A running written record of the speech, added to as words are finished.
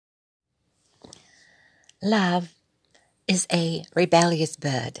Love is a rebellious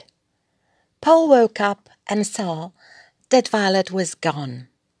bird. Paul woke up and saw that Violet was gone.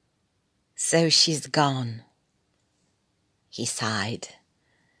 So she's gone. He sighed.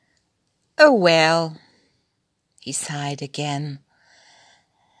 Oh well, he sighed again.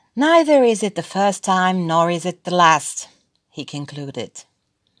 Neither is it the first time nor is it the last, he concluded.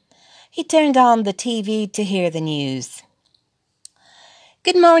 He turned on the TV to hear the news.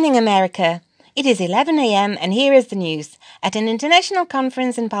 Good morning, America. It is 11 a.m. and here is the news. At an international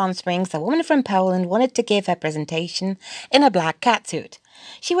conference in Palm Springs, a woman from Poland wanted to give her presentation in a black catsuit.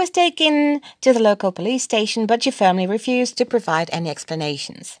 She was taken to the local police station, but she firmly refused to provide any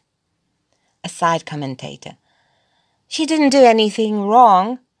explanations. A side commentator. She didn't do anything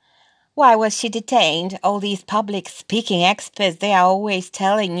wrong. Why was she detained? All these public speaking experts, they are always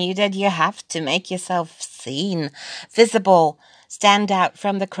telling you that you have to make yourself seen, visible, stand out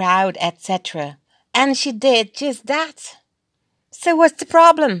from the crowd, etc. And she did just that. So what's the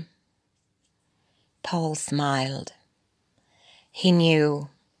problem? Paul smiled. He knew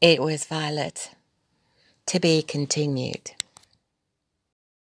it was Violet. To be continued.